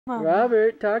Mama.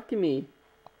 Robert, talk to me.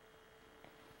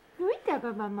 Nuita,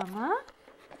 mama.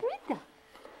 Nuita.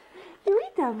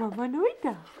 Nuita, mama,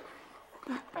 nuita.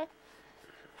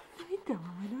 Nuita,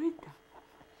 mama, nuita.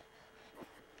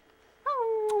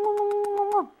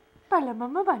 Bala,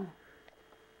 mama, bala.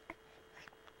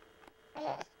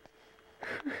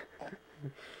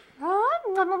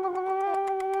 Bala, mama, bala.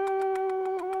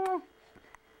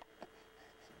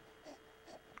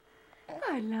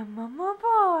 Bala, mama,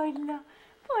 bala.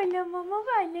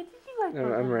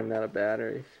 I'm running out of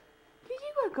batteries.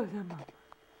 Mama.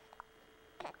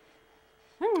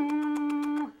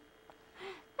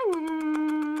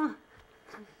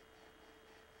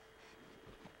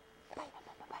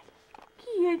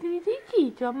 Chi è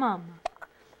zitto, mamma?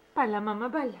 Parla, mamma,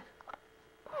 parla.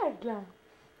 Parla.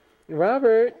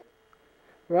 Robert.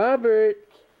 Robert.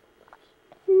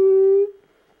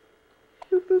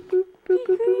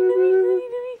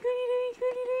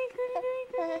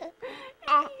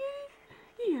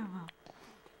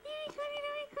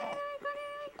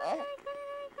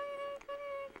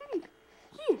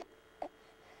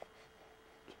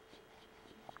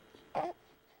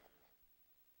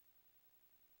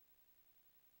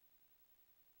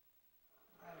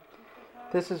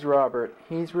 This is Robert.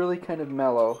 He's really kind of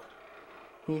mellow.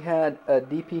 He had a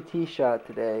DPT shot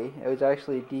today. It was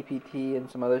actually DPT and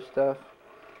some other stuff.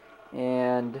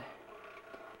 And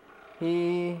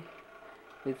he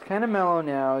is kind of mellow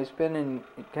now. He's been in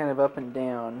kind of up and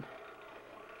down.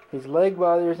 His leg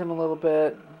bothers him a little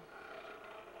bit.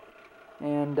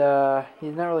 And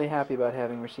he's not really happy about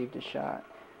having received a shot.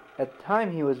 At the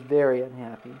time he was very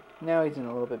unhappy. Now he's in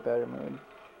a little bit better mood.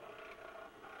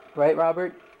 Right,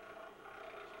 Robert?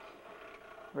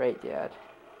 Right, Dad.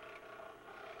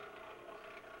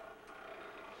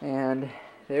 And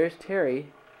there's Teri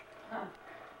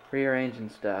rearranging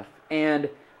stuff. And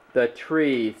the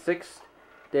tree. 6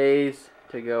 days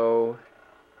to go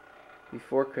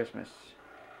before Christmas.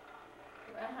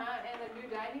 And the new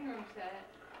dining room set.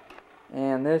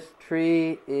 And this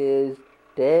tree is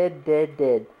dead, dead,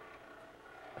 dead.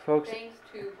 Folks, Thanks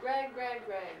to Greg.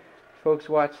 folks,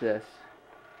 watch this.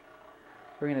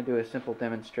 We're going to do a simple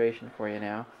demonstration for you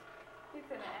now. He's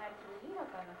going to add to the heat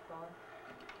up on the phone.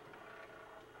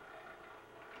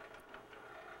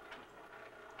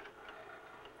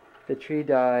 The tree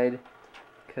died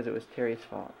because it was Teri's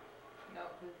fault. No,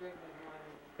 because Greg didn't want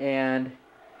it. And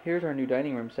here's our new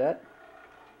dining room set.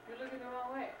 You're looking the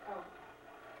wrong way. Oh.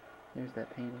 There's that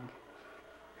painting.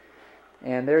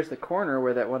 And there's the corner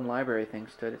where that one library thing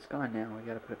stood. It's gone now. We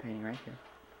got to put a painting right here.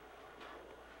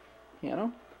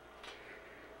 Piano.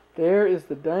 There is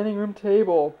the dining room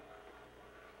table.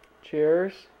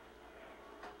 Chairs.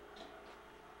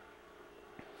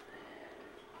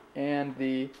 And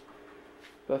the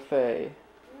buffet.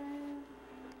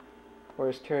 Or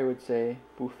as Teri would say,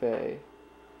 buffet.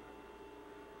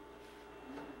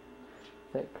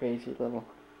 That crazy little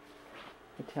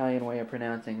Italian way of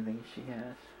pronouncing things she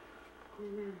has.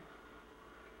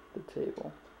 The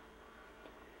table.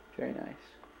 Very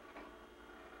nice.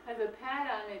 Has a pad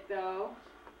on it though.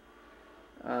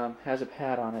 Has a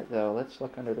pad on it though. Let's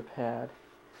look under the pad.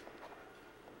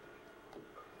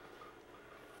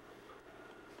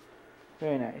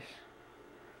 Very nice.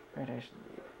 Very nice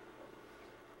indeed.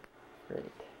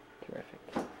 Great. Terrific.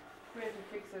 We have to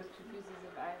fix those 2 pieces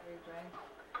of ivory, Greg.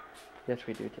 Yes,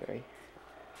 we do, Teri.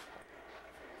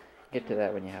 Get to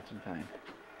that when you have some time.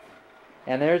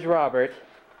 And there's Robert.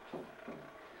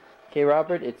 Okay,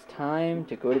 Robert, it's time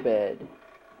to go to bed.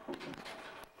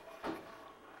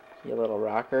 You little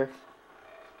rocker.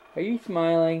 Are you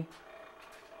smiling?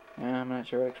 I'm not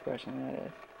sure what expression that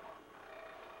is.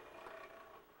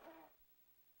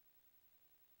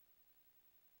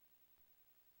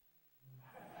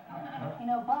 You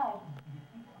know, Bud,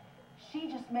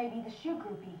 she just may be the shoe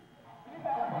groupie.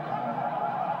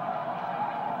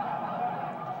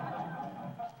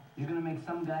 You're gonna make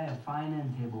some guy a fine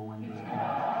end table one day.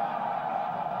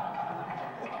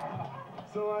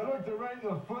 So I looked her right in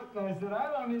the foot and I said,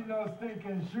 I don't need no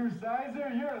stinking shoe sizer.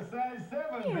 You're a size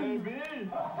 7, baby.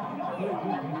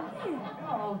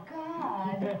 Oh,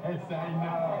 God. Yes, I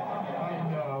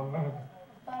know.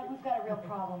 Bud, we've got a real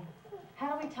problem.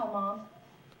 How do we tell Mom?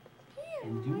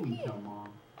 And do we tell Mom?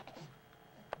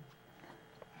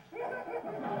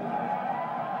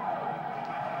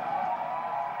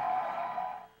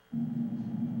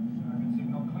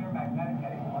 Signal clear, magnetic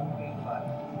heading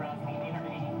 185. Ground speed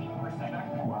 880 feet per second.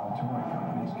 While touring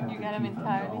companies cut You got him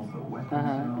entirely?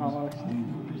 Almost.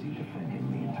 busy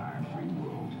defending the entire free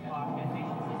world.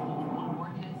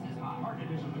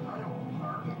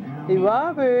 Hey,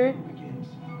 Robert. Begins.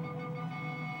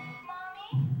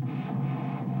 Mommy?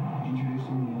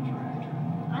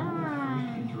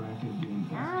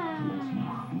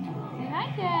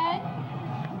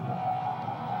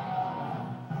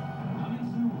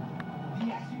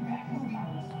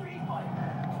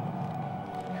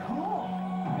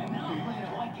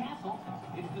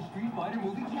 Street Fighter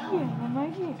movie Yeah, challenge.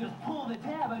 Mama, yeah. Just pull the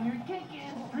tab on your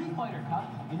kick-in Street Fighter cup,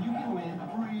 and you can win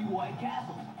free White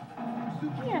Castles,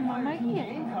 Super Yeah, Mama, Street Fighter 2 yeah.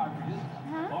 game cartridges,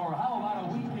 or how about a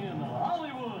weekend in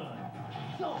Hollywood?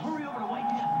 So hurry over to White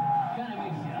Castle. Kind of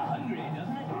makes you hungry,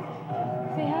 doesn't it?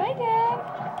 Say hi, Dad.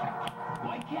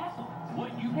 White Castle,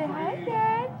 what you Say hi, crave.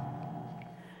 Dad.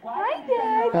 Hi,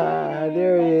 Dad. Ah,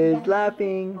 there he is,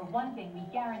 laughing. For one thing, we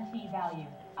guarantee value.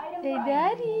 Items Say for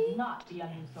Daddy. items will not be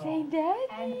undersold. Say And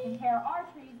Daddy. compare our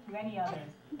trees to any others.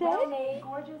 Daddy. Well-made,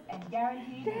 gorgeous, and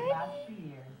guaranteed to Daddy. last 2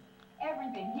 years.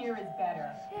 Everything here is better.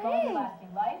 Hey. Longer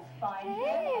lasting lights, fine trim,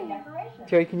 Hey. and decorations.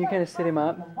 Terry, can you kind of sit him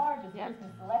up? The largest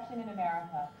Christmas selection in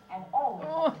America, and always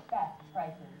Oh. at the best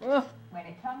prices. Oh, When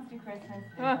it comes to Christmas,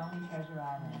 there's only Treasure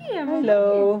Island. Yeah, Mama.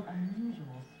 hello.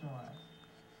 Unusual store.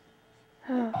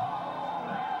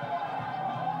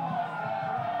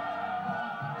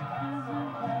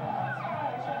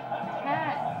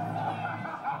 Cat.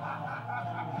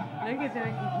 Look at that.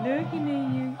 He's looking at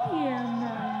you. Yeah,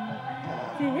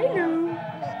 Mama. Say hello.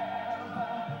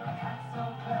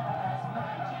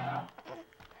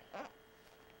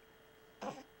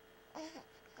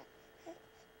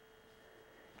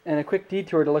 And a quick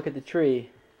detour to look at the tree.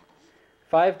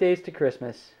 5 days to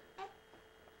Christmas.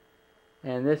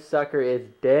 And this sucker is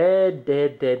dead,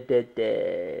 dead, dead, dead,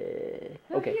 dead.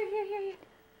 Oh, Okay. here.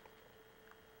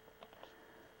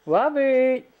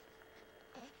 Robert!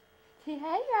 Say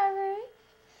hi, Robert.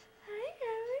 Hi,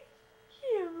 Robert.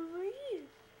 Here, Mama, here.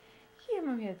 Here,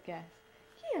 Mama has gas.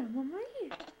 Here, Mama,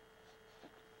 here.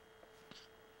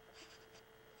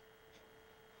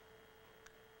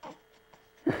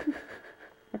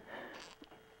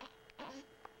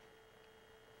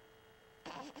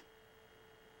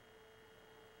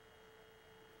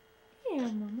 Here,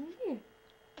 Mama, here.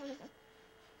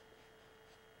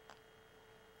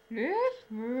 Yes,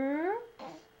 sir.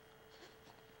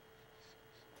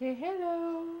 Say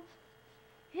hello.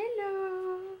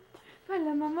 Hello.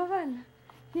 Hola, Mama, hola.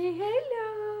 Say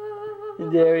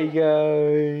hello. There he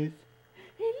goes.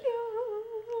 Hello.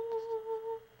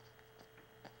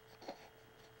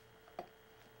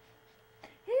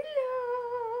 Hello.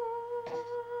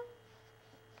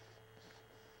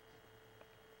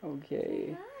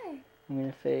 Okay. Hi. I'm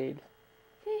gonna fade.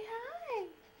 Say hi.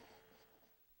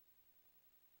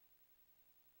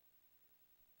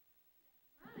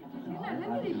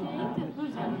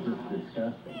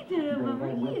 They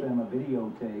had with them a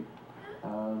videotape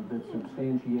that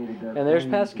substantiated that. And there's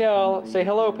Pascal. Say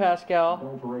hello, Pascal.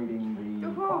 Adulterating the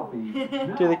coffee.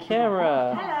 To the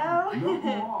camera.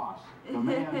 Hello. Ross, the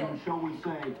man who, shall we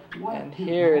say, And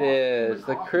here it is,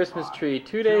 the Christmas tree.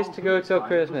 2 days to go till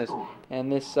Christmas. And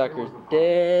this sucker's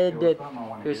dead, dead.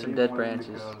 Here's some dead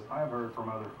branches. I've heard from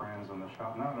other friends in the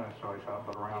shop, not necessarily shop,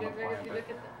 but around the plant, that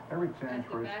every chance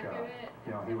Rich got,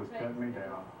 you know, he was cutting me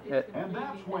down. And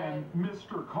that's when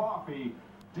Mr. Coffee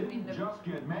didn't just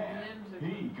get mad,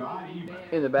 he got even.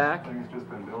 In the back. Things just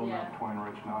been building up between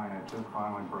Rich and I, and it just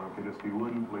finally broke. He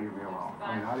wouldn't leave me alone.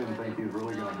 I mean, I didn't think he was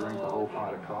really going to drink the whole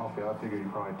pot of coffee. I figured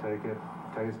he'd probably take it,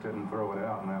 taste it, and throw it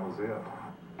out, and that was it.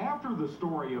 After the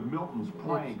story of Milton's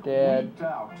prank dead. leaked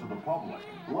out to the public,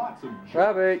 lots of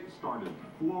Robert. jokes started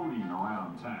floating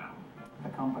around town. The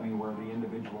company where the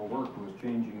individual worked was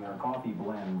changing their coffee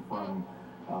blend from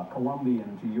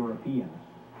Colombian to European.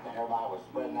 Everybody was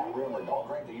spreading that rumor, don't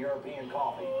drink the European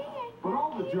coffee. But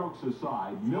all the jokes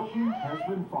aside, Milton has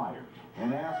been fired.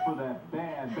 And as for that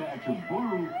bad batch of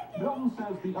brew, Milton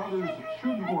says the others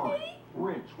shouldn't worry.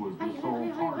 Rich was the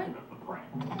sole target of the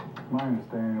prank. My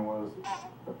understanding was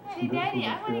Hey, Daddy,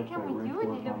 I want to come with you a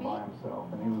little bit. by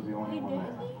himself, and he was the only Hey, one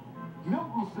there. Daddy.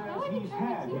 Milton says he's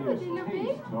had you, his little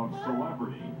taste of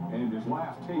celebrity and his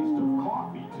last taste of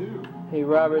coffee, too. Hey,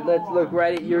 Robert, let's look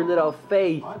right at your little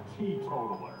face. A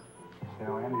teetotaler. You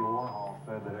know, Andy Warhol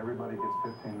said that everybody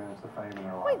gets 15 minutes of fame in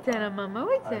their life. What's that, Mama?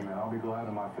 What's Hey, that? man, I'll be glad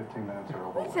when my 15 minutes are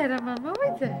over. What's that, Mama?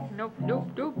 What's that? Nope.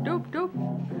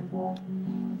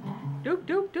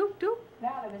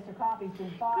 Now that Mr. Coffee's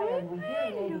been fired, we hear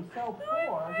he may be so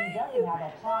poor he doesn't have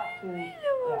a pot to.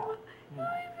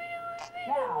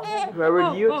 Now, there's a Robert,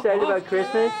 are you excited about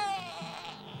Christmas?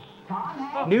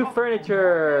 New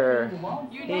furniture.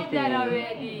 You did that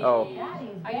already. Oh.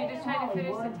 Are you just trying to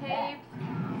finish the tape?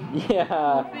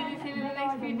 Yeah. Finish it in the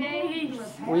next few days.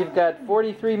 We've got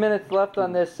 43 minutes left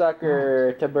on this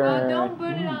sucker to Well, don't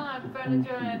burn. put it on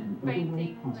furniture and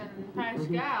paintings and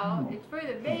Pascal. It's for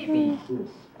the baby.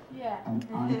 Yeah.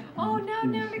 Oh, no,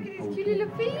 look at his cute little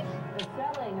feet. the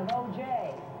selling of OJ,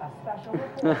 a special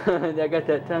report. I got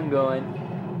that tongue going.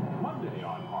 Monday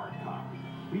on Hard Copy.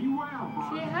 Beware,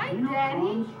 Say hi, Here Daddy.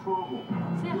 comes trouble.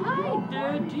 Say hi, Daddy.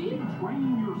 gee.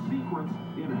 Training your secrets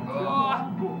in a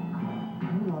tell-all book. You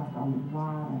lost a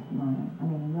lot of money. I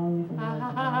mean, millions and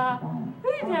millions and millions of dollars.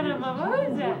 Who's that, Mama?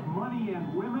 Who's that? With money and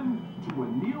women to a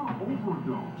near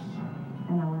overdose.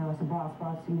 And then when I was a boss,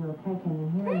 see you okay? Can you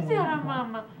hear Who's me? that,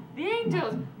 Mama? The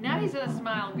angels. Now he's gonna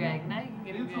smile, Greg. Now you can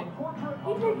get it It's a good. portrait He's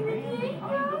of the looking at man the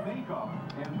behind the angels. makeup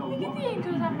and the Look at woman the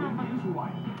angels, who Mama. made his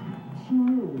wife. She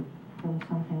knew there was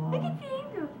something wrong. Look at the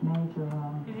angels. Major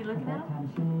wrong. Is he looking at at that time,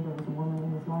 she knew there was a woman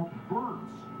in his life.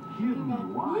 Birds, hidden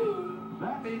life.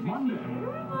 That's Monday.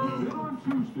 Then on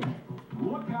Tuesday,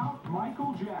 look out,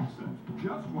 Michael Jackson.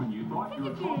 Just when you thought your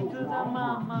troubles were over,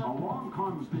 along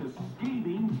comes this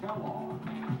scathing tell-all.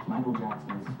 Michael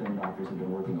Jackson's spin doctors have been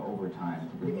working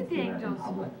overtime to convince the American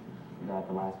public that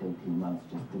the last 18 months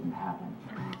just didn't happen.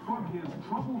 From his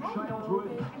troubled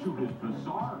childhood to his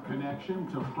bizarre connection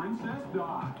to Princess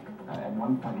Di. At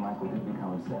one point, Michael did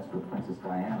become obsessed with Princess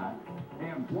Diana.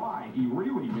 And why he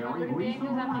really Look married at the Lisa angels,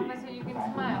 Mama, Marie. so you The can fact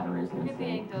of the smile. matter is Look at the that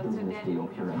angels. this So is Daddy still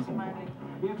can pure and simple. smile.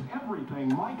 It's everything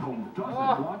Michael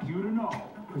doesn't want you to know.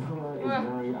 Priscilla is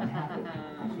very unhappy,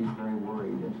 and she's very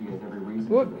worried, and she has every reason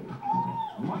to be.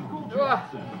 Michael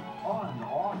Jackson,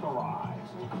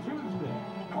 unauthorized. Tuesday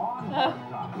on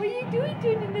Hardtop. What are you doing,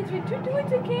 turning this one? Don't do it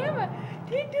to camera.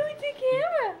 Don't do it to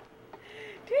camera.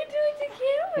 Don't do it to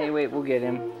camera. Hey, wait, we'll get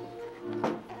him.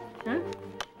 Huh?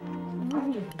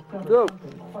 Go.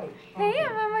 Hey,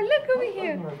 Mama, look over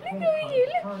here. Look over here.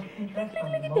 Look at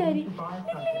Daddy. Look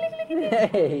at Daddy.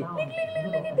 Hey, Look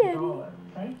at Daddy.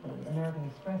 American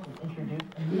Express has introduced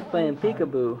a he's playing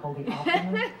peekaboo.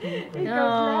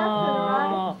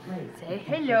 No. Say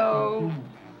hello.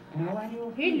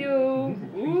 Hello.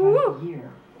 Ooh.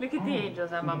 Look at the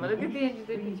angels, Mama. Look at the angels.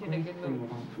 They put you in a good mood.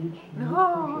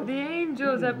 No, the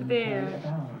angels up there.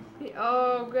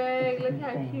 Oh, Greg, look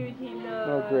how cute he looks.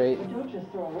 Oh, great.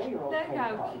 Look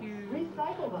how cute.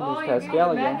 Oh, There's you're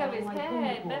Pascal getting the back again. of his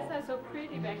head. That's not so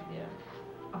pretty back there.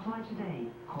 Apply today.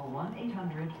 Call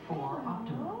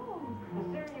 1-800-4-OPTIMUM. The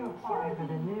sooner you apply for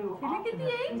the new See, look at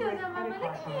the angels, Mama. Look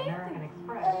at the American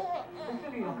Express, the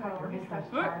sooner you'll cut your interest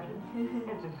charges.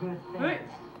 It's a good thing.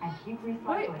 And keep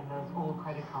recycling those old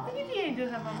credit cards. Look at the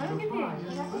angels, Mama. Look at the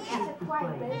angels.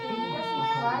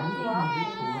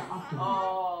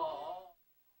 Oh.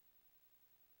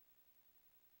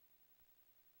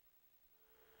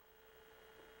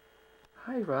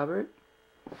 Hi, Robert.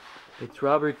 It's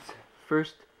Robert's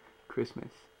first Christmas.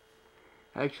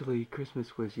 Actually,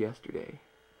 Christmas was yesterday.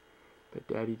 But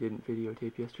Daddy didn't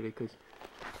videotape yesterday because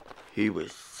he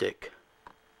was sick.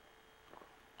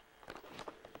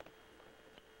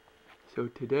 So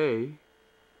today,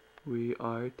 we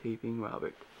are taping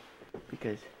Robert.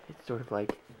 Because it's sort of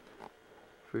like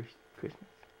first Christmas.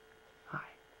 Hi.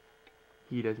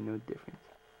 He doesn't know the difference.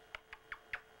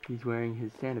 He's wearing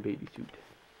his Santa baby suit.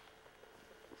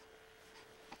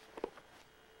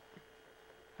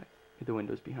 The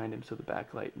window's behind him, so the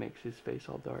backlight makes his face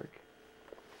all dark.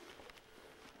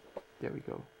 There we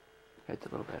go. That's a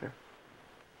little better.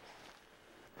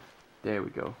 There we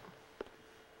go.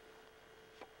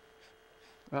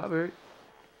 Robert!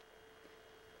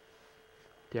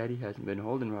 Daddy hasn't been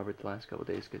holding Robert the last couple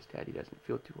days because Daddy doesn't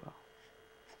feel too well.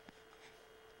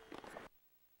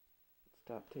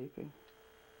 Stop taping.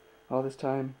 All this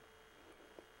time.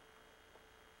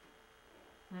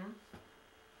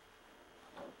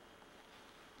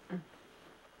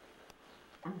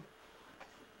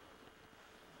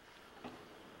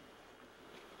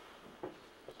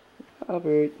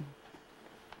 Robert.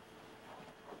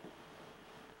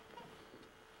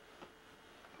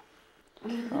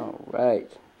 All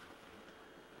right.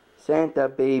 Santa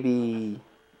baby.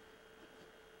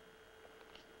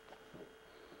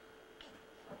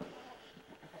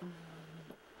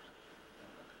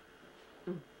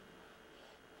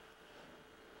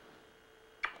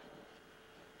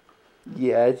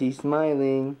 Yes, he's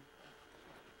smiling,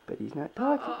 but he's not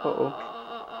talking.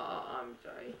 I'm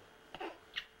sorry.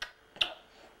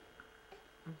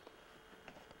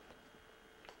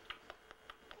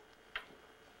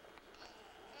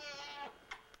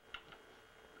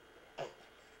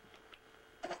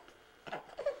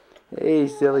 Hey,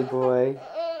 silly boy.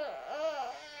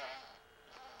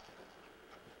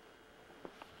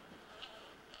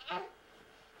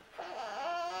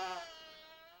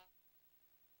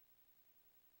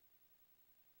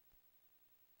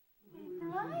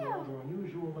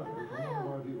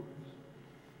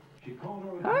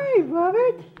 Hi,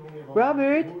 Robert.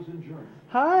 Robert.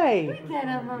 Hi. Who's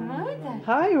that, Mama? Who's that?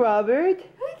 Hi, Robert.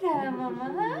 Who's that,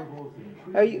 Mama?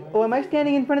 Are you? Oh, am I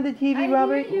standing in front of the TV,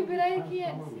 Robert? I hear you, but I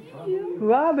can't see you.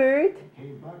 Robert.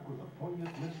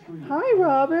 Hi,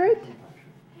 Robert.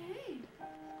 Hey.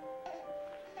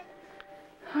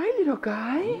 little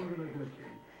guy.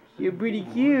 You're pretty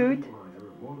cute. Say,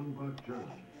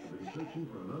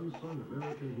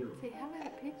 how about a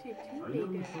picture too,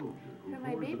 baby? For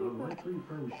my baby boy.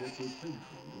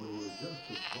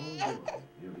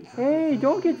 Hey,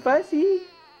 don't get fussy.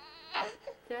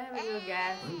 So I have a little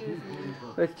gas.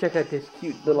 Let's check out this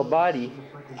cute little body.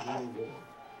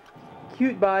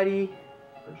 Cute body.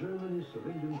 For Germany's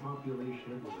civilian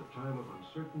population, it was a time of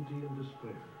uncertainty and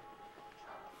despair.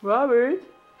 Robert.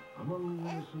 Among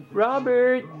innocent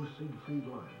Robert. young Siegfried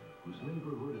Lion, whose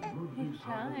neighborhood in He's Ludwigshafen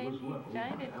trying. was He's leveled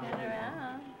trying to by turn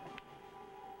around.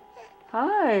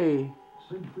 Hi.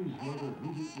 Siegfried's mother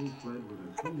immediately fled with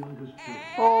her 3 youngest children.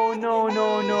 Oh, no, no,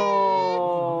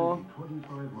 no.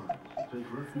 25 miles to take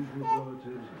refuge with relatives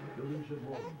in the village of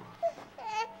Wallenbach.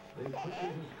 They quickly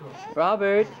discovered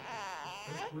Robert.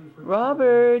 especially for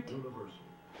Robert. universal.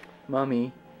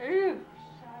 Mommy.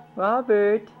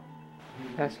 Robert.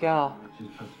 Pascal. She's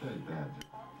just very bad.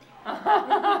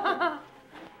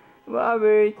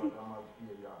 Robert.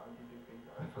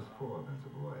 I was poor when the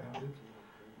war ended.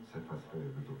 There was very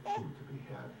little food to be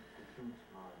had.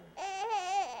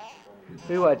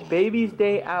 We watched Baby's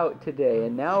Day Out today,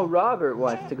 and now Robert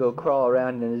wants to go crawl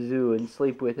around in a zoo and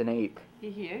sleep with an ape. He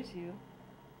hears you.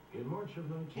 In March of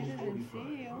He doesn't see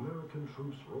 1945, you. American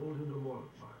troops rolled into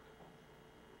Wallenbach.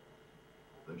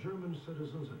 The German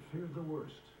citizens had feared the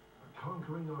worst, a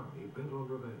conquering army bent on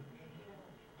revenge.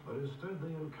 But instead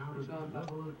they encountered a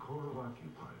benevolent corps of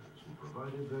occupiers who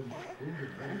provided them with food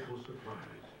and medical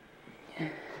supplies.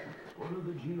 One of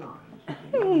the GIs,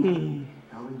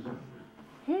 Alexander.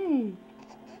 Hey.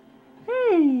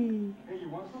 Hey. Hey, you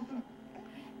want something?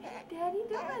 Daddy,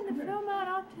 don't let the film out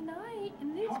all tonight in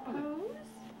this pose.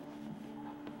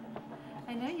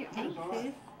 I know you're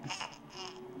anxious.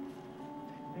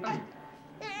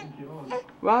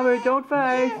 Robert, don't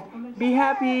fight. Be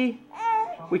happy.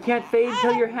 We can't fade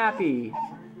until you're happy.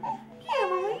 Yeah,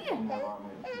 Mama, yeah.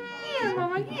 Yeah,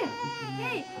 Mama, yeah.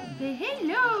 Hey, say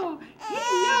hello.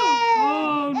 Hello.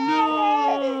 Oh, no.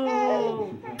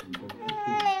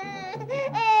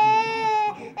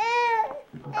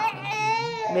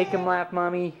 Make him laugh,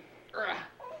 Mommy.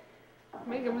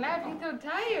 Make him laugh, he's so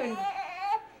tired.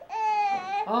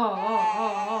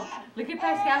 Oh. Look at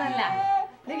Pascal and laugh.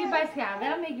 Look at Pascal,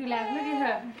 that'll make you laugh. Look at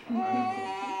her.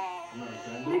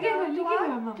 Look at her,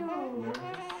 Mama.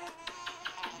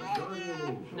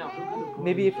 No.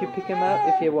 Maybe if you pick him up,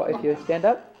 if you stand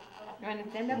up. You want to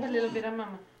stand up a little bit,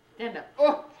 Mama? Stand up.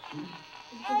 Oh!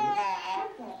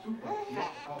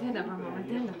 Stand up, Mama.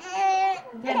 Stand up.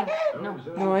 Stand up. No.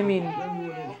 No, I mean.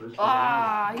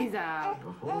 Ah, he's up.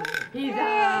 He's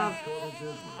up.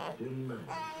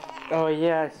 Oh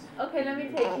yes. Okay, let me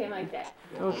take him like that.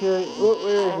 Okay.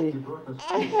 Where is he?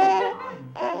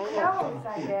 Elvis,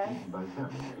 I guess.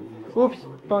 Oops.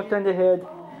 Bumped on the head.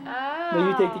 Ah. No,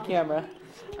 you take the camera.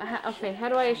 Okay, how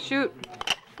do I shoot?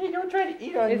 Hey, don't try to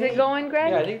eat on me. Is it going,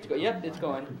 Greg? Yeah, I think it's going. Yep, it's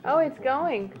going. Oh, it's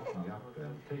going.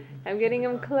 I'm getting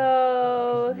him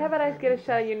close. How about I get a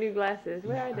shot of your new glasses?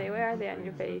 Where are they? Where are they on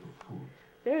your face?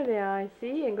 There they are.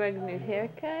 See? And Greg's new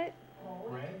haircut.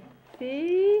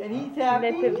 See? And he's happy.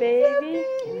 That's the baby.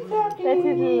 That's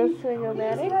his little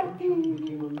swing-o-matic.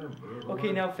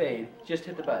 Okay, now fade. Just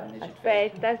hit the button. It should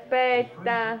fade.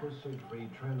 Aspetta.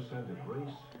 Siegfried transcended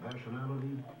race,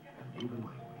 nationality, and even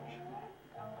language.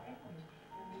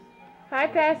 Hi,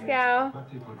 Pascal. What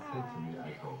he would say to me, I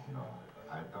don't know.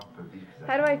 I don't believe that.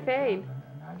 How do I fade?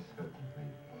 I certainly.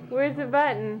 Where's the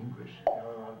button? English.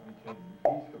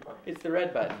 It's the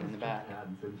red button in the back.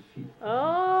 Hands and feet.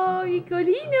 Oh,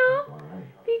 Piccolino.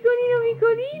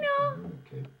 Piccolino.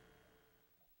 Okay.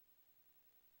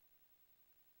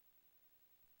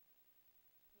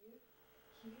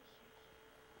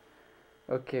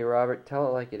 Okay, Robert, tell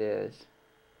it like it is.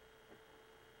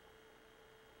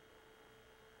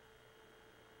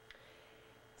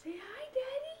 Say hi,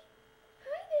 Daddy.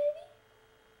 Hi, Daddy.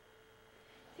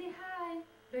 Say hi.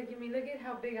 Look at me, look at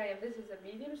how big I am. This is a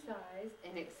medium size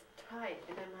and it's tight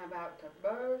and I'm about to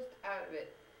burst out of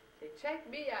it. Say, check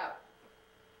me out.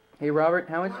 Hey, Robert,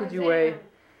 how much did you weigh?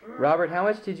 Robert, how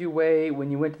much did you weigh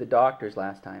when you went to the doctor's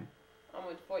last time?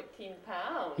 Almost 14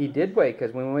 pounds. He did weigh,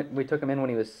 because when we took him in when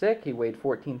he was sick, he weighed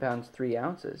 14 pounds 3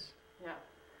 ounces. Yeah.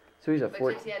 So he's a But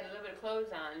 14. since he had a little bit of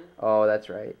clothes on, Oh, that's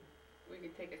right. we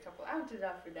could take a couple ounces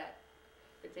off for that.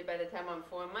 But say by the time I'm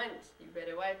 4 months, you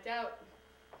better watch out.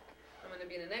 I'm going to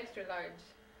be in an extra large.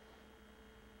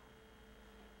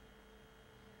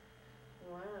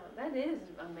 Wow, that is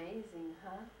amazing,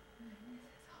 huh? This is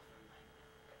all from my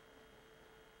milk.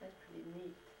 That's pretty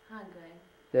neat, huh, Greg?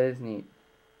 That is neat.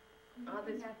 All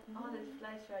this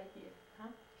flesh right here,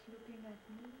 huh? looking at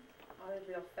me. Oh, there's a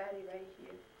little fatty right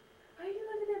here. Are you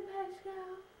looking at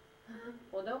Pascal?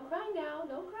 Well, don't cry now.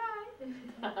 Don't cry.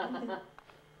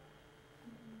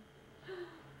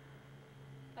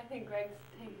 I think Greg's.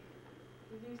 Hey,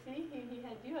 did you see? He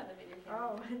had you on the video camera.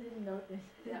 Oh, I didn't notice.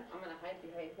 Yeah, I'm gonna hide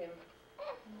behind him.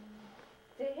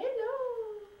 Say hello.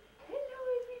 Hello,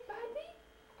 everybody.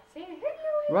 Say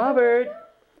hello, everybody. Robert!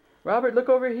 Robert, look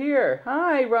over here.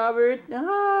 Hi, Robert.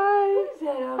 Hi. Who's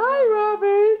that? Hi,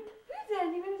 Robert. Who's that?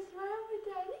 You gonna smile with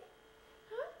Daddy?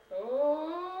 Huh?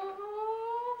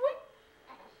 Oh, wait.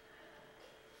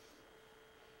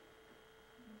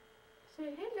 Say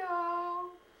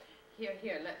hello. Here,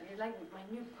 you like my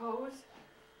new pose?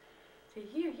 Say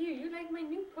here, you like my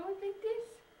new pose like this?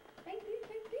 Like this,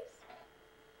 like this?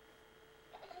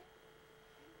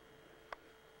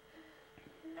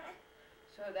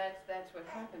 So that's what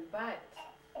happened, but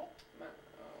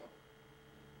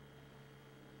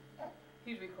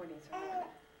he's recording, so I'm not gonna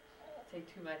say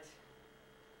too much.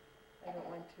 I don't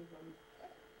want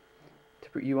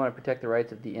to You want to protect the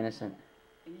rights of the innocent.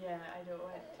 yeah, I don't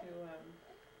want to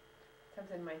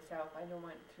something myself. I don't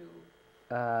want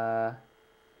to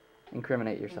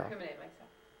Incriminate yourself. incriminate myself.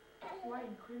 Why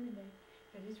incriminate?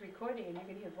 Because he's recording and you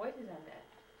can hear voices on that.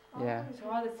 Yeah. So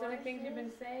all the silly things you've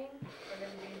been saying are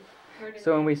going to be heard in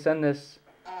So when we send this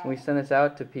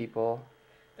out to people,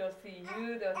 they'll see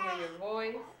you, they'll hear your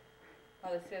voice,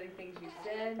 all the silly things you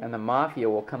said. and the mafia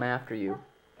will come after you.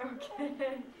 Okay.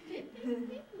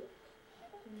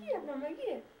 Here, Mama,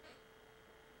 here.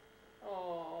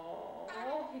 Oh,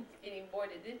 he's getting bored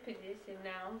of this position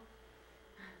now.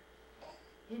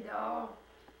 Hello,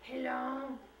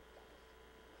 hello.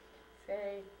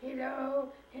 Say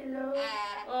hello, hello.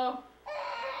 Oh.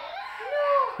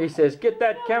 He says, "Get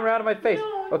that camera out of my face."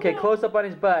 Okay, close up on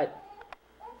his butt.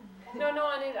 No,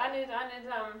 on his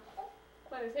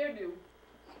hairdo.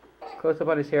 Close up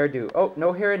on his hairdo. Oh,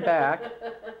 no hair in back.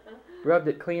 Rubbed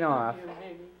it clean off.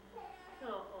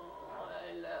 Oh,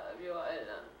 I love you.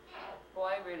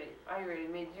 Boy, I really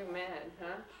made you mad,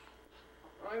 huh?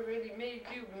 I really made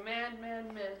you mad.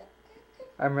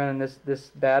 I'm running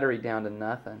this battery down to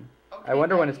nothing. Okay, I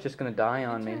wonder when Daddy, it's just gonna die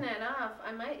on me. turn that off.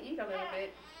 I might eat a little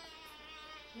bit.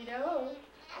 Hello.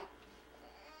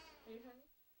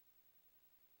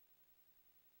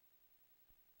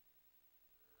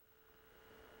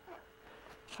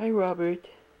 Hi, Robert.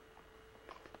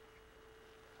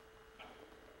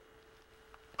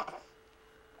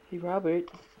 Hey, Robert.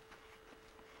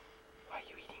 Why are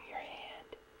you eating your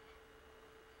hand?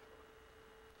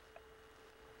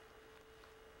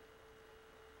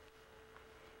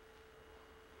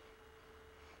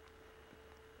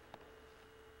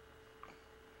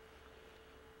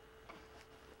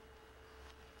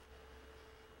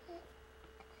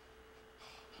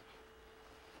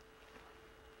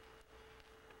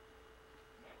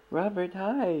 Robert,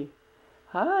 hi.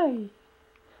 Hi.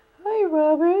 Hi,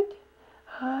 Robert.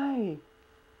 Hi.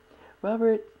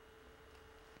 Robert.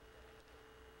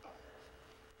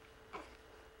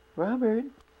 Robert.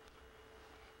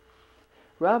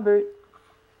 Robert.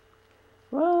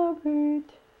 Robert.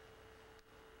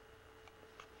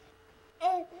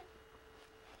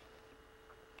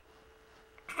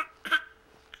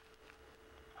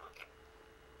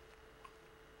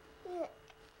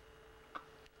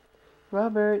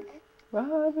 Robert.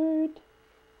 Robert.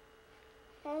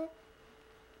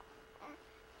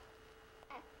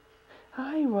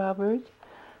 Hi, Robert.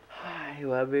 Hi,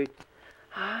 Robert.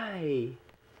 Hi.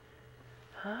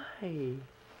 Hi.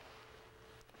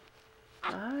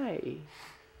 Hi.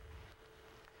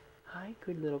 Hi,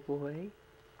 good little boy.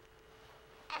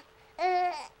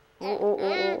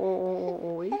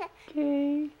 Oh, it's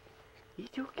okay.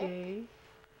 It's okay.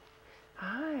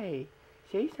 Hi.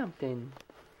 Say something.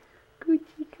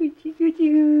 Coochie, coochie,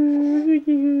 coochie,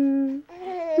 coochie,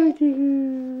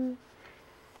 coochie,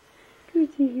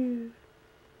 coochie.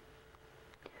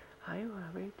 Hi,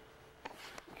 Robert.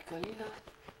 Picolino.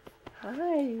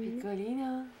 Hi.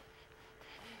 Picolino.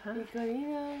 Hi.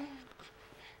 Picolino.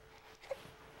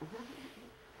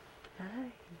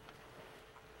 Hi.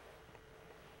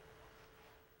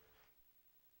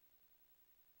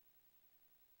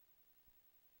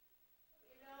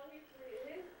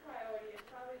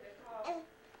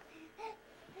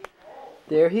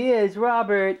 There he is,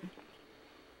 Robert.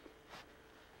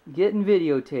 Getting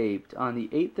videotaped on the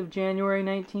 8th of January,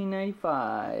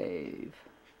 1995.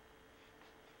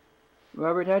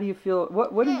 Robert, how do you feel?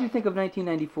 What did you think of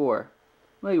 1994?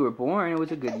 Well, you were born. It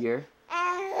was a good year.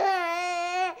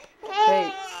 Hey,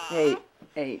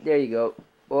 there you go.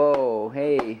 Whoa,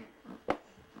 hey.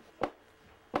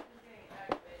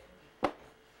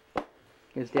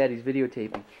 His daddy's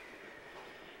videotaping.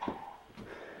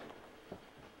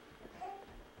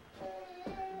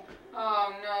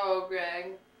 Oh no,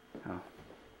 Greg. Oh.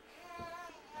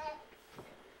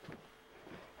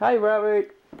 Hi,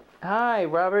 Robert. Hi,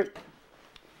 Robert.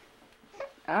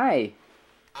 Hi.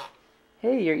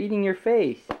 Hey, you're eating your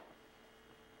face.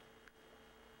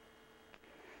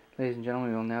 Ladies and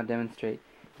gentlemen, we will now demonstrate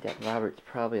that Robert's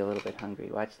probably a little bit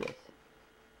hungry. Watch this.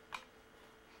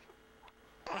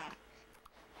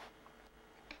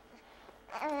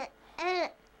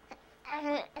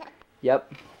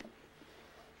 Yep.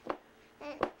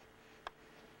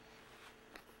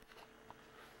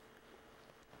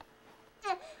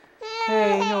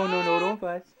 Hey, no, don't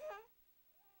fuss.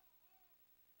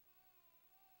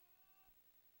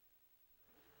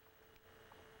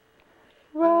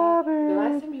 Robert. The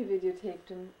last time you videotaped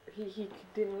him, he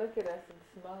didn't look at us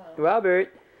and smile.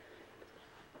 Robert.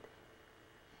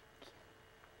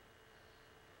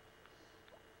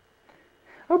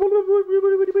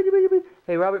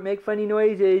 Hey, Robert, make funny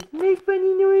noises. Make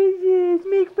funny noises.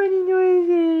 Make funny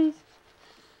noises.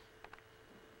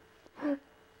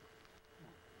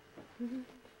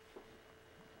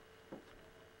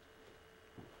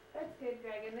 That's good,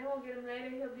 Greg, and then we'll get him later.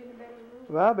 He'll be in a better mood.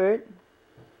 Robert.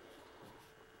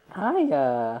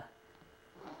 Hiya.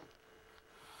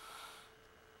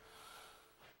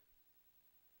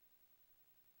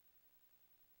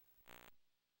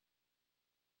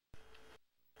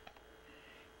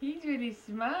 He's really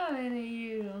smiling at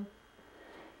you.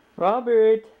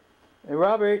 Robert. Hey,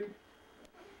 Robert.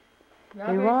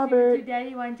 Robert, Hey, Robert. see what your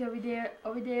daddy wants over there,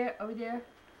 over there, over there.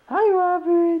 Hi,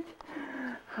 Robert.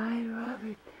 Hi,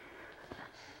 Robert.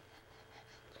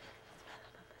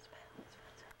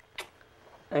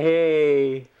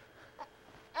 Hey.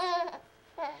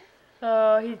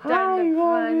 Oh, he's Hi, done the fun.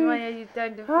 Robert. Why are you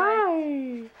done the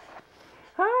fun?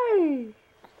 Hi. Hi.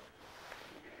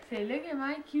 Say, look at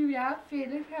my cute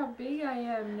outfit. Look how big I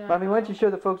am now. Mommy, why don't you show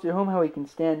the folks at home how he can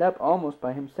stand up almost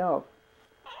by himself?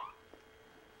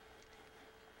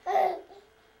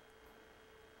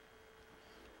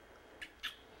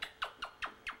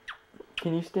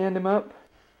 Can you stand him up?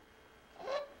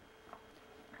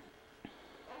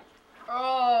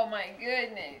 Oh my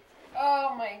goodness.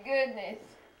 Oh my goodness.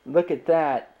 Look at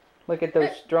that. Look at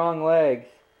those strong legs.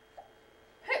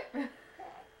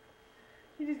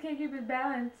 He just can't keep his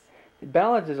balance.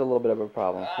 Balance is a little bit of a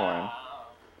problem for him.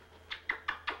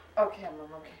 Okay,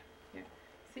 Mom, okay. Here.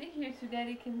 See, here so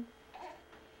Daddy can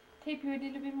tape you a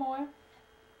little bit more.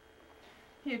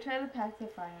 Here, try the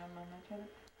pacifier, Mama. Try the...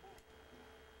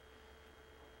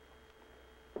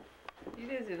 He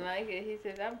doesn't like it. He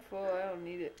says, I'm full. I don't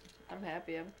need it. I'm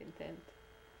happy. I'm content.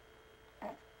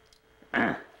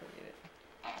 Forget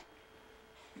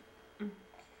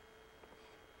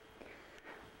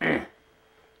it.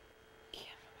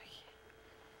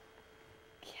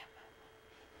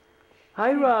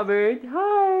 Hi, Robert.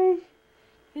 Hi.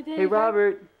 Hey,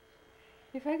 Robert.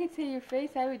 If I could see your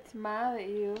face, I would smile at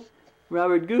you.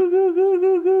 Robert, goo goo goo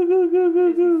goo goo goo goo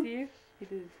goo goo. Does he see you? He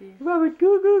doesn't see you. Robert,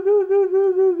 goo goo goo goo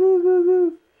goo goo goo goo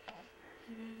goo.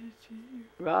 He doesn't see you.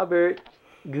 Robert,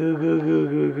 goo goo goo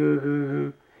goo goo goo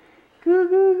goo. Goo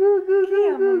goo goo goo goo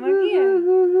goo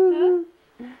goo goo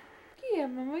goo. Yeah,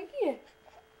 Mama, yeah.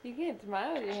 You can't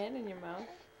smile with your hand in your mouth.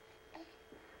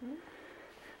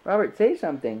 Robert, say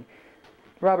something.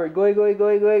 Robert, goy goy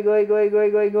goy goy goy goy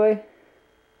goy goy goy.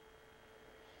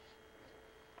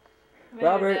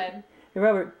 Robert, hey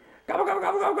Robert. Gobble gobble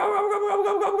gobble gobble gobble gobble gobble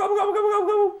gobble gobble gobble gobble gobble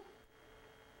gobble.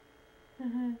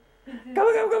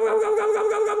 Gobble gobble gobble gobble gobble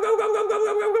gobble gobble gobble gobble gobble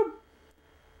gobble gobble.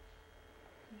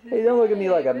 Hey, don't look at me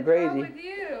like I'm crazy.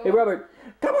 Hey Robert.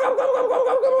 Gobble gobble gobble gobble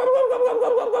gobble gobble gobble gobble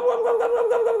gobble gobble gobble gobble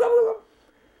gobble gobble gobble.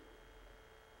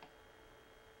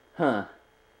 Huh.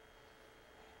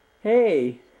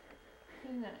 Hey.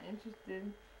 He's not interested.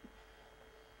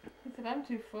 He said, I'm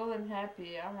too full and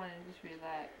happy. I want to just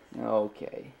relax.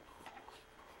 Okay.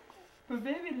 But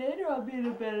maybe later I'll be in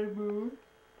a better mood.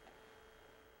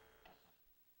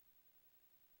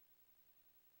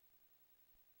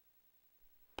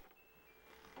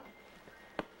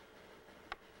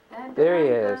 There he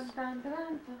is.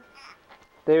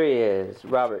 There he is,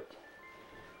 Robert.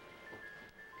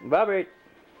 Robert,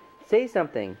 say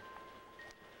something.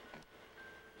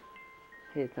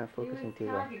 Hey, it's not focusing too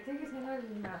well. Take his hand out of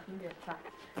his mouth and get fucked.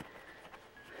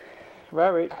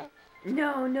 Robert.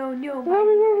 No, no, no.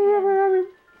 Robert.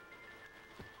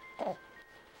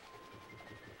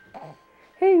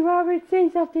 Hey, Robert, say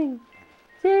something.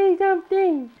 Say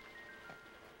something.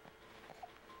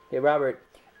 Hey, Robert.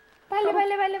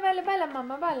 Bala,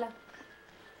 mama, bala.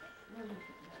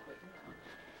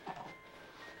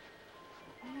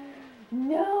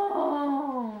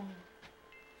 No.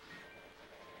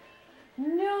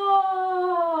 No.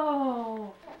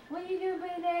 What you do with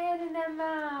that head in that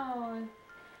mouth?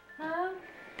 Huh?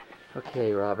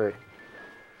 Okay, Robert.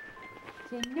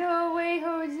 Say, no way,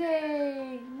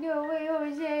 Jose. No way,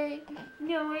 Jose.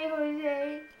 No way,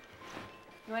 Jose.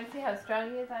 You want to see how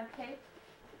strong he is on tape?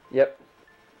 Yep.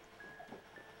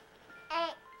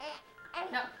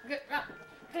 No, get, no.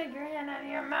 Take your hand out of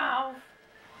your mouth.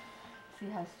 See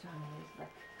how strong he is.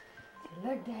 Look. Say,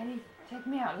 look, Daddy. Check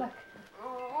me out. Look.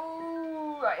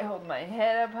 Oh, I hold my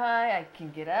head up high. I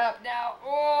can get up now.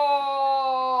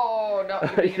 Oh, no.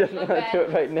 He doesn't want to do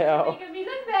it right now. You're making me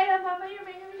look bad, Mama. You're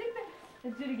making me look bad.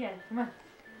 Let's do it again. Come on.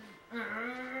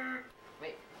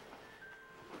 Wait.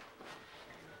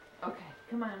 Okay.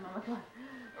 Come on, Mama. Come on.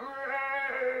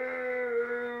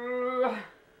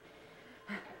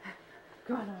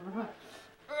 Come on, Mama. Come on.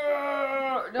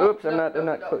 No, Oops, I'm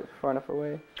not close, far enough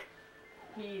away.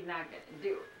 He's not gonna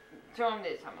do it. Show him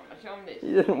this, Mama. Show him this.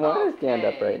 He doesn't want to stand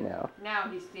up right now. Now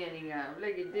he's standing up.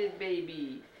 Look at this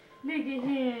baby. Look at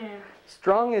him.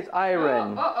 Strong as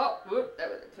iron. Whoop. That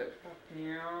was a took.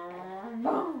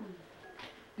 Boom.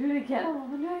 Do it again.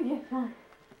 Do it again. Come on.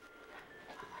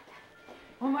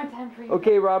 One more time for you.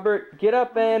 Okay, Robert, get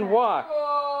up and walk.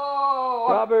 Oh.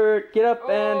 Robert, get up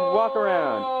and walk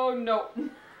around. Oh, no.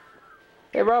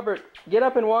 Hey, Robert, get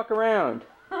up and walk around.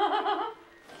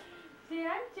 Say,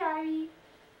 I'm sorry.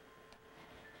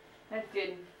 That's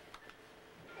good.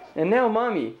 And now,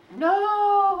 Mommy.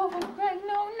 No,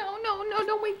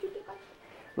 don't wait.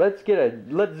 Let's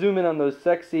zoom in on those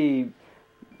sexy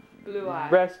Blue eyes.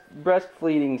 breast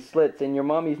fleeting slits in your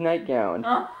mommy's nightgown.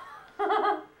 Hey,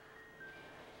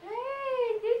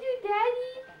 there's your daddy.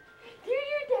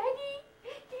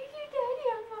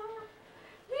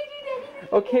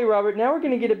 Okay, Robert, now we're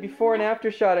going to get a before and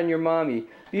after shot on your mommy.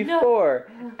 Before,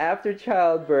 after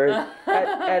childbirth.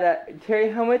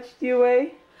 Teri, how much do you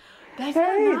weigh? That's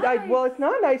hey, not nice. Well, it's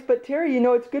not nice, but Teri, you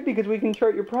know it's good because we can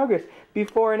chart your progress.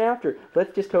 Before and after.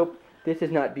 Let's just hope this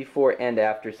is not before and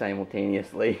after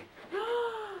simultaneously.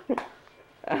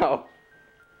 Ow.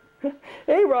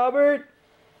 Hey, Robert.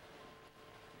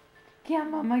 Yeah,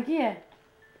 Mama, yeah.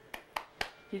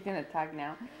 He's going to talk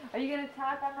now. Are you going to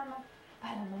talk, Mama?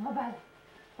 Bala, Mama, bala.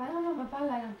 Bala, Mama,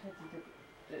 bala. I don't try to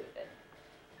do it.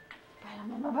 Bala,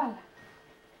 Mama, bala.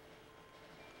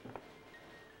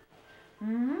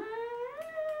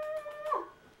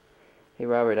 Hey,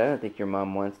 Robert, I don't think your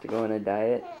mom wants to go on a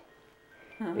diet.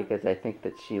 Because I think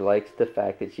that she likes the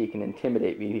fact that she can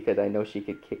intimidate me because I know she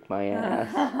could kick my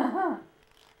ass.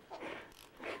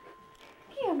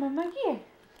 Yeah, Mama, yeah.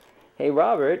 Hey,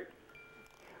 Robert,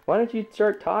 why don't you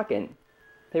start talking?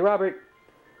 Hey, Robert.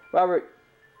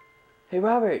 Hey,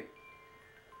 Robert.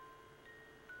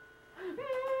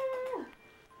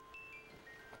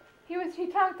 He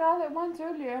talked all at once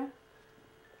earlier.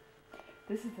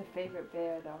 This is a favorite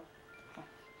bear, though.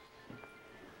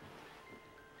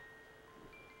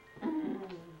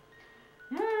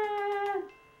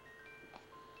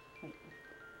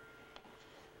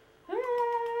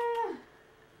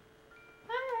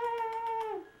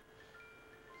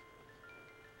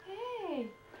 Hey.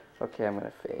 Okay, I'm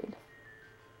gonna fade.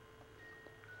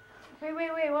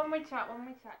 Wait. One more shot.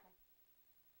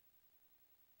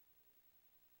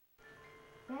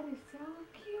 That is so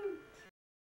cute.